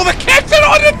forward, able to catch it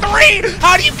on the 3.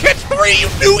 How do you catch 3? You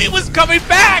knew he was coming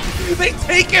back. They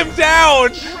take him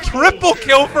down. Triple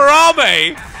kill for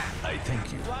Ame.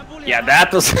 Yeah,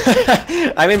 that was...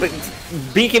 I mean,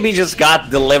 BKB just got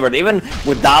delivered. Even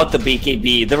without the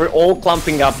BKB, they were all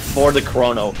clumping up for the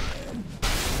Chrono.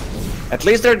 At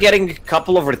least they're getting a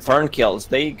couple of return kills.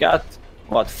 They got,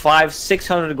 what,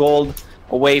 500-600 gold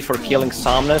away for killing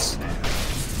Somnus.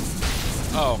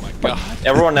 Oh my god.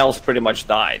 Everyone else pretty much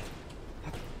died.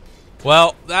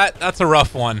 Well, that's a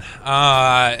rough one.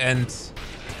 And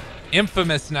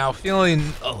Infamous now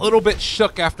feeling a little bit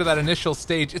shook after that initial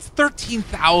stage. It's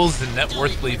 13,000 net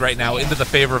worth lead right now into the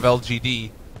favor of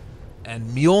LGD.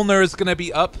 And Mjolnir is going to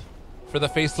be up for the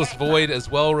Faceless Void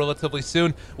as well relatively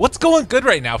soon. What's going good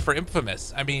right now for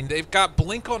Infamous? I mean, they've got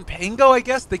Blink on Pango, I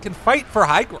guess. They can fight for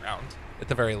high ground at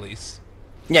the very least.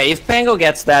 Yeah, if Pango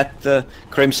gets that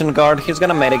Crimson Guard, he's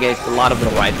gonna mitigate a lot of the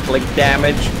right-click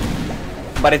damage,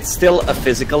 but it's still a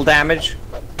physical damage.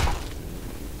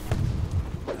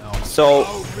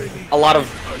 So, a lot of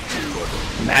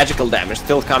magical damage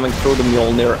still coming through the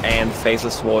Mjolnir and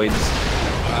Faceless Void's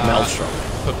Maelstrom.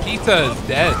 Pepita is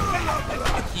dead.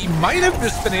 He might have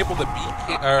just been able to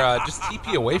just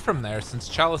TP away from there since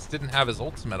Chalice didn't have his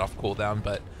ultimate off cooldown,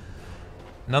 but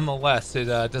nonetheless, it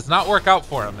does not work out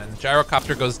for him, and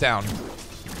Gyrocopter goes down.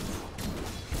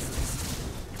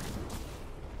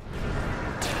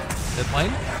 Mid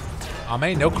lane.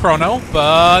 Ame, no chrono,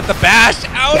 but the bash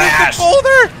out of the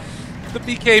boulder! The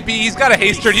BKB, he's got a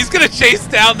haster, he's gonna chase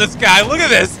down this guy. Look at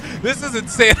this! This is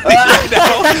insanity right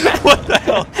now. What the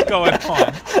hell is going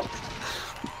on?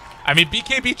 I mean,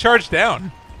 BKB charged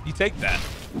down. You take that.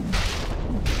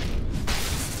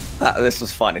 This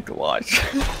was funny to watch.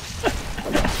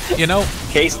 You know,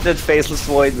 Casted Faceless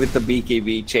Void with the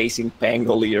BKB chasing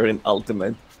Pangolier in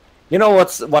Ultimate. You know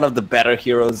what's one of the better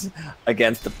heroes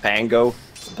against the Pango?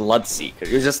 Bloodseeker.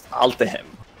 You just ulti him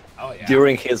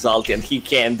during his ulti and he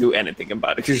can't do anything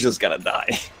about it. He's just gonna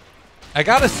die. I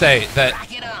gotta say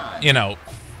that, you know,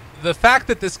 the fact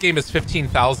that this game is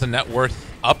 15,000 net worth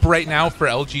up right now for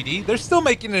LGD, they're still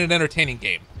making it an entertaining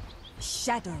game.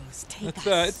 Shadows take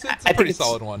It's a pretty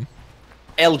solid one.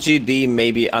 LGD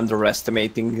may be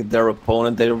underestimating their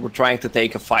opponent. They were trying to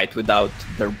take a fight without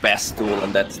their best tool,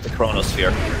 and that's the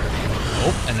Chronosphere.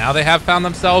 Oh, and now they have found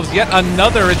themselves yet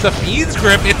another. It's a Fiend's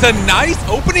Grip. It's a nice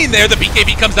opening there. The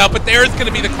BKB comes out, but there's going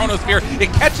to be the Chronosphere.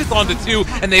 It catches onto 2,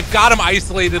 and they've got him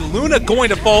isolated. Luna going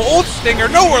to fall. Old Stinger,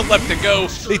 nowhere left to go.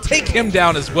 They take him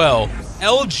down as well.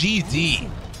 LGD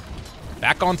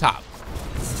back on top.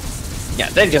 Yeah,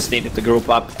 they just needed to group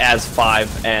up as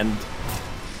 5 and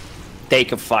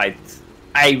take a fight.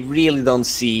 I really don't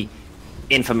see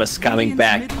Infamous coming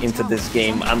back into this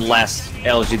game unless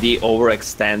LGD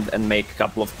overextend and make a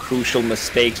couple of crucial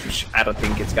mistakes, which I don't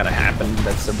think it's gonna happen.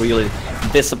 That's a really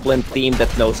disciplined team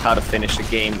that knows how to finish a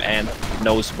game and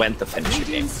knows when to finish a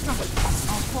game.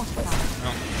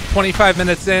 25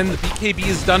 minutes in, the BKB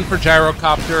is done for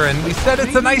Gyrocopter, and we said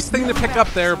it's a nice thing to pick up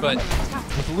there, but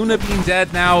with Luna being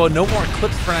dead now, no more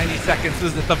clips for 90 seconds.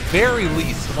 This is at the very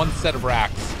least 1 set of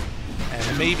racks.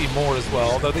 And maybe more as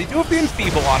well, although they do have the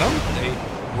Enfeeble on them.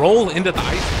 They roll into the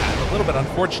ice pad. A little bit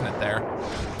unfortunate there.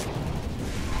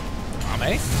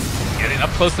 Ame getting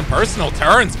up close and personal.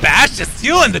 Turns, Bash just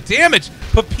stealing the damage.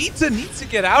 But Pizza needs to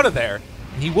get out of there.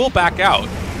 And he will back out.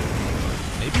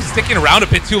 Maybe sticking around a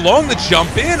bit too long to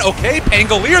jump in. Okay,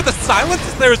 Pangolier, the silence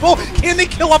is there as well. Can they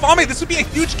kill off Ame? This would be a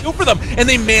huge kill for them. And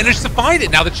they managed to find it.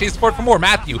 Now the chase for it for more.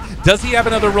 Matthew, does he have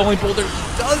another rolling boulder?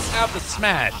 He does have the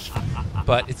smash.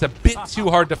 But it's a bit too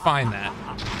hard to find that.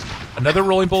 Another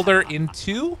rolling boulder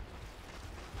into.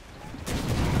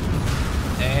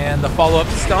 And the follow-up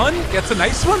stun gets a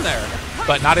nice one there.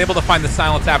 But not able to find the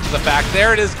silence after the fact.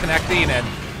 There it is connecting and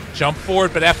jump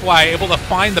forward, but FY able to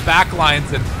find the back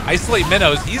lines and isolate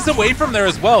Minnows. He's away from there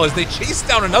as well as they chase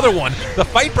down another one. The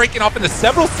fight breaking off into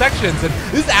several sections, and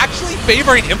this is actually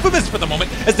favoring Infamous for the moment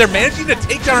as they're managing to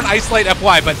take down and isolate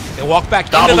FY, but they walk back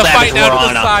into the fight now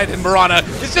to the side, and Marana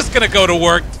is just going to go to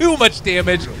work. Too much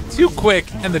damage, too quick,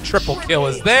 and the triple kill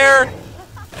is there.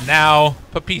 And now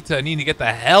Pepita need to get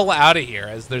the hell out of here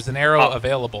as there's an arrow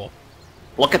available.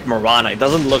 Look at Marana. It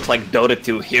doesn't look like Dota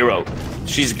 2 hero.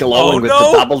 She's glowing with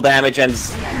the double damage and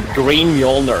green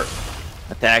Mjolnir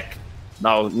attack.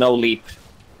 No leap.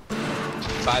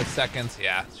 5 seconds.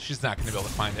 Yeah, she's not going to be able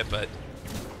to find it. But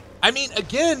I mean,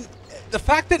 again, the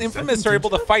fact that Infamous are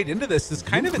able to fight into this is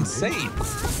kind of insane.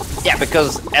 Yeah,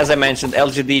 because as I mentioned,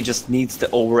 LGD just needs to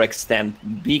overextend.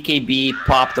 BKB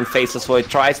popped on Faceless Void,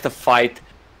 tries to fight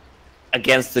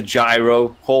against the gyro,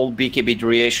 whole BKB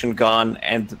duration gone,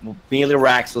 and melee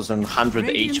racks was on 100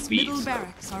 HP. Middle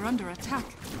barracks are under attack.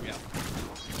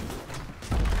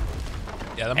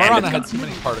 Yeah, the Marana had too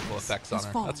many particle effects on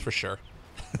her, that's for sure.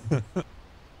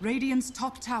 Radiant's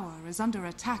top tower is under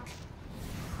attack.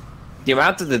 The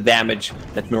amount of the damage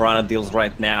that Marana deals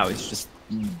right now is just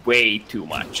way too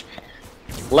much.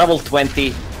 Level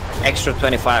 20, extra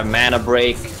 25 mana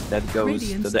break that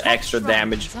goes to the extra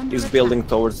damage. He's building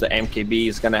towards the MKB.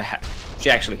 He's gonna she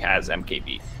actually has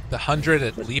MKB. The 100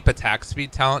 at leap attack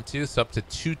speed talent too, so up to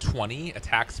 220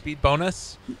 attack speed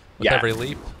bonus with every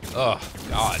leap. Oh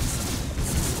god.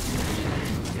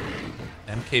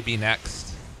 MKB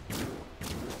next.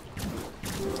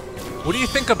 What do you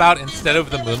think about, instead of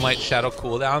the Moonlight Shadow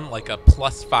cooldown, like a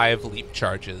 +5 leap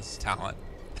charges talent?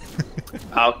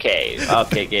 Okay,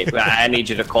 Gabe. I need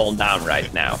you to calm down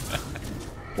right now.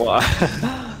 Well,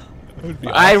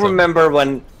 I remember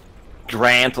when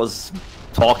Grant was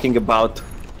talking about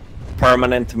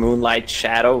permanent Moonlight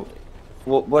Shadow.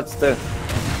 What's the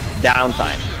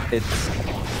downtime? It's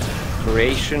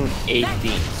duration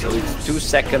 18, so it's 2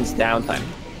 seconds downtime.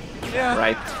 Yeah.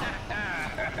 Right?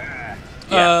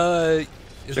 Yeah.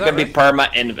 So it can be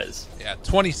perma invis. Yeah,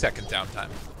 20-second downtime.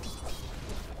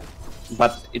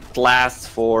 But it lasts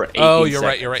for 18 Oh, you're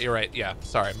seconds. right, you're right. Yeah,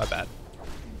 sorry, my bad.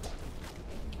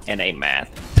 NA math.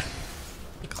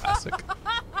 Classic.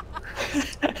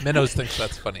 Minnows thinks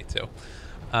that's funny too.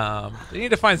 They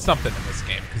need to find something in this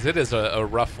game because it is a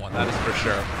rough one, that is for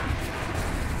sure.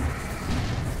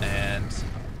 And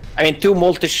I mean, 2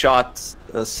 multi-shots,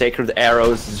 Sacred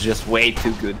Arrows is just way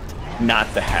too good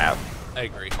not to have. I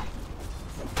agree.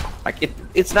 Like,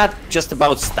 it's not just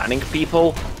about stunning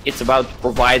people, it's about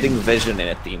providing vision in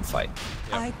a team fight.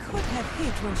 Yep. I could have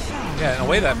hit Rochelle. Yeah, in a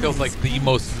way that feels like the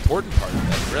most important part of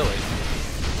it, really.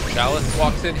 Chalice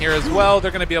walks in here as well.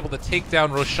 They're going to be able to take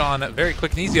down Roshan very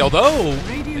quick and easy, although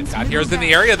they've got heroes in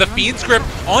the area. The Fiend's Grip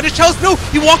onto Chalice. No,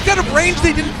 he walked out of range.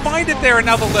 They didn't find it there, and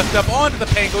now the lift up onto the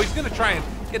Pango. He's going to try and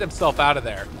get himself out of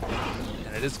there.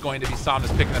 It is going to be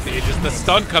Somnus picking up the Aegis. The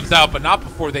stun comes out, but not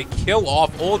before they kill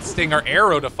off Old Stinger.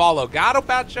 Arrow to follow. Gotta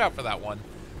patch out for that one.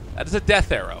 That is a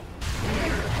death arrow.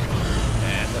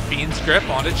 And The Fiend's grip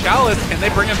onto Chalice. Can they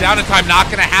bring him down in time? Not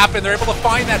going to happen. They're able to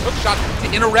find that hook shot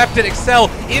to interrupt it. Excel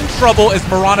in trouble as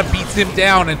Mirana beats him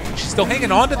down, and she's still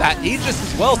hanging on to that Aegis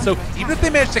as well. So even if they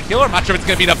manage to kill her, I'm not sure if it's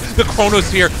going to be enough. The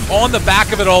Chronosphere on the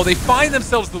back of it all. They find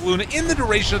themselves the Luna in the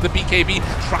duration of the BKB.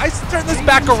 Tries to turn this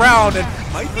back around, and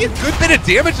might be a good bit of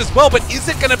damage as well, but is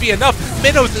it going to be enough?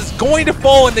 Minos is going to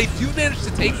fall, and they do manage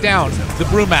to take down the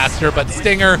Brewmaster, but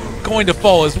Stinger going to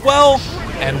fall as well.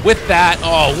 And with that,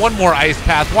 oh, one more Ice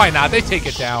Path. Why not? They take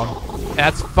it down.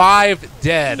 That's 5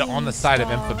 dead on the side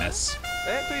of Infamous.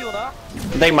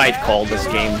 They might call this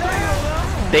game.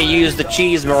 They use the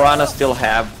cheese. Mirana still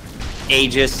have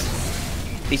Aegis.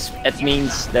 It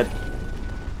means that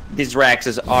these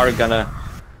Raxes are gonna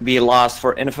be lost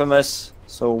for Infamous.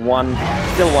 So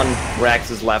still one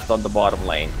Rax is left on the bottom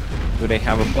lane. Do they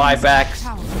have a buyback?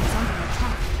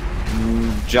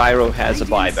 Gyro has a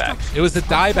buyback. It was a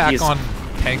dieback on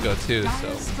Tango too, so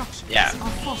yeah.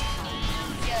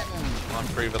 On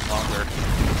for even longer.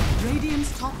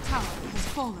 Radiant's top tower has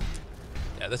fallen.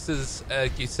 Yeah, this is,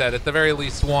 like you said, at the very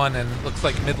least one, and looks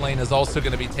like mid lane is also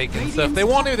going to be taken. So if they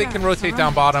want to, they can rotate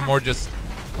down bottom or just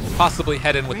possibly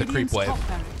head in with the creep wave.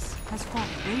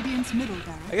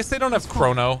 I guess they don't have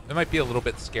Chrono. It might be a little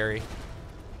bit scary.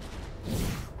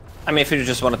 I mean, if you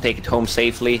just want to take it home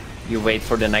safely, you wait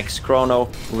for the next Chrono,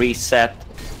 reset,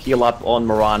 heal up on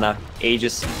Mirana.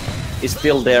 Aegis is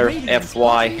still there.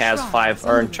 FY has 5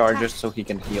 earn charges, so he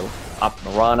can heal up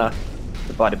Mirana.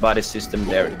 The body system,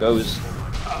 there it goes.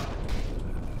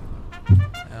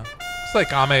 Yeah. Looks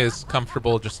like Ame is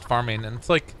comfortable just farming, and it's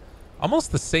like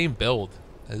almost the same build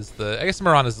as the... I guess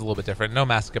Mirana is a little bit different. No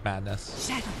Mask of Madness.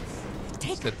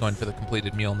 Instead going for the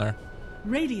completed Mjolnir.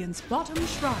 Radiant's bottom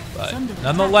shrine but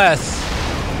nonetheless,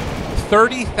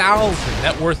 30,000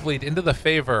 net worth lead into the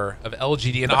favor of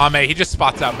LGD and Ame. He just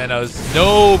spots out Minos.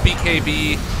 No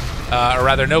BKB, or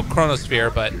rather no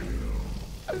Chronosphere, but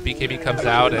BKB comes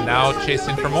out and now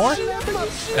chasing for more.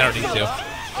 They don't need to.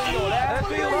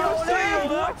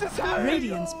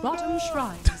 Radiant's bottom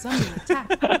shrine is under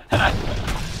attack.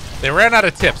 They ran out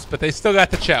of tips, but they still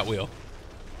got the chat wheel.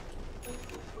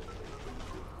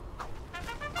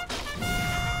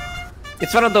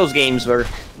 It's one of those games where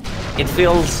it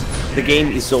feels the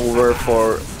game is over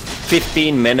for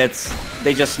 15 minutes.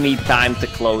 They just need time to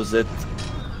close it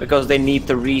because they need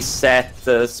to reset.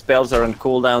 The spells are on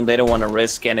cooldown. They don't want to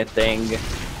risk anything.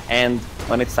 And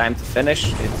when it's time to finish,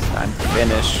 it's time to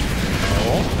finish.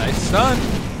 Oh, nice stun.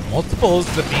 Multiples,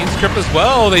 the Beam Script as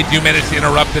well. They do manage to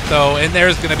interrupt it though, and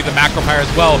there's going to be the Macro Fire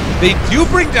as well. They do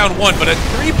bring down one, but a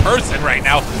 3-person right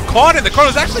now. Caught in the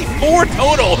Chronos, actually 4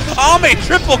 total. Ame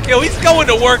triple kill, he's going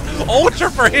to work. Ultra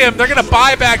for him. They're going to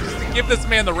buy back just to give this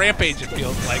man the rampage, it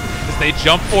feels like. As they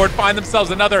jump forward, find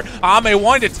themselves another. Ame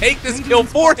wanting to take this kill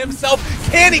for himself.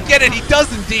 Can he get it? He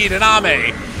does indeed, and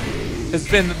Ame has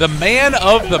been the man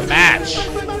of the match.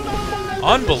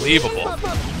 Unbelievable.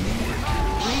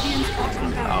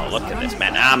 Oh, look at this,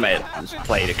 man. Ahmed has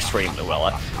played extremely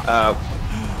well.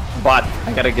 But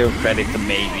I gotta give credit to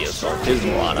Maybe as well. His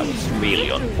Mirana was really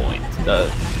on point.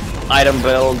 The item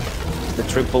build, the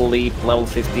triple leap, level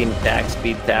 15 attack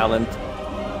speed talent.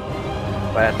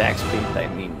 By attack speed, I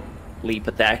mean leap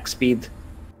attack speed.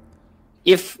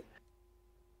 If,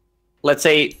 let's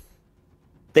say,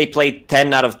 they played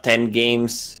 10 out of 10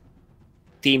 games,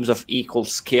 teams of equal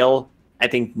skill, I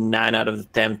think 9 out of the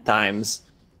 10 times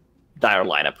Dire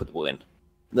lineup would win.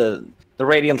 The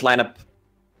Radiant lineup,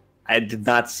 I did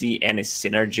not see any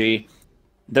synergy.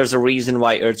 There's a reason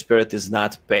why Earth Spirit is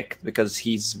not picked, because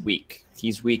he's weak.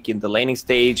 He's weak in the laning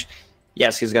stage.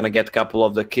 Yes, he's gonna get a couple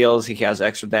of the kills. He has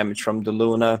extra damage from the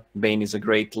Luna. Bane is a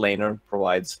great laner,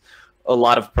 provides a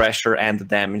lot of pressure and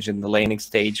damage in the laning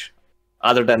stage.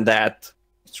 Other than that,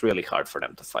 it's really hard for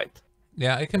them to fight.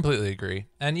 Yeah, I completely agree.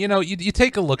 And, you know, you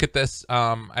take a look at this.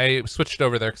 I switched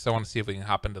over there because I want to see if we can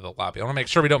hop into the lobby. I want to make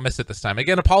sure we don't miss it this time.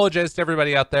 Again, apologize to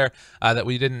everybody out there that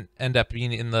we didn't end up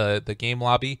being in the game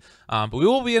lobby. But we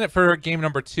will be in it for game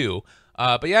number 2.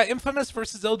 But yeah, Infamous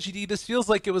versus LGD. This feels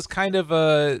like it was kind of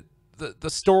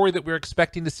the story that we were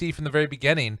expecting to see from the very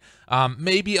beginning.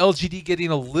 Maybe LGD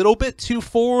getting a little bit too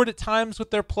forward at times with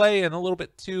their play and a little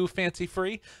bit too fancy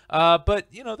free. But,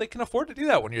 you know, they can afford to do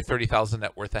that when you're 30,000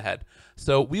 net worth ahead.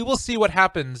 So we will see what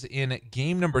happens in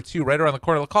game number 2 right around the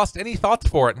corner. Lacoste, any thoughts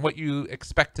for it and what you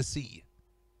expect to see?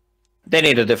 They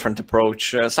need a different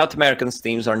approach. South American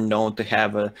teams are known to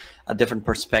have a different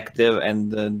perspective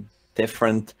and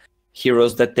different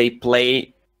heroes that they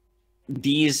play.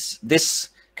 This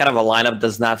kind of a lineup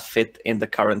does not fit in the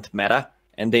current meta,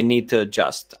 and they need to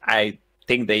adjust. I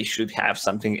think they should have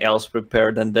something else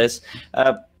prepared than this.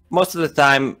 Most of the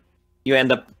time, you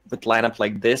end up with lineup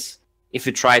like this. If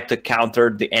you try to counter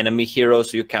the enemy hero,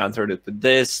 so you countered it with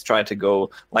this, try to go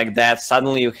like that,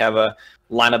 suddenly you have a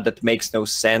lineup that makes no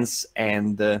sense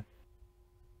and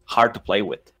hard to play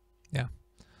with. Yeah.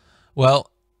 Well,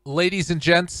 ladies and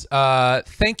gents,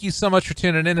 thank you so much for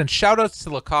tuning in, and shout outs to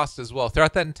Lacoste as well.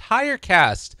 Throughout that entire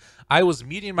cast, I was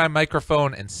muting my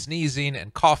microphone and sneezing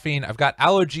and coughing. I've got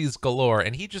allergies galore,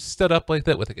 and he just stood up like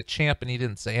that with like a champ, and he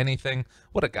didn't say anything.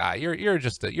 What a guy! You're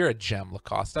a gem,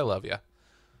 Lacoste. I love you.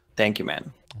 Thank you,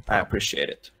 man. I appreciate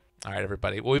it. All right,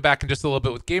 everybody. We'll be back in just a little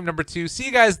bit with game number 2. See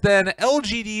you guys then.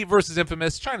 LGD versus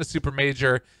Infamous, China Super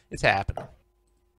Major. It's happening.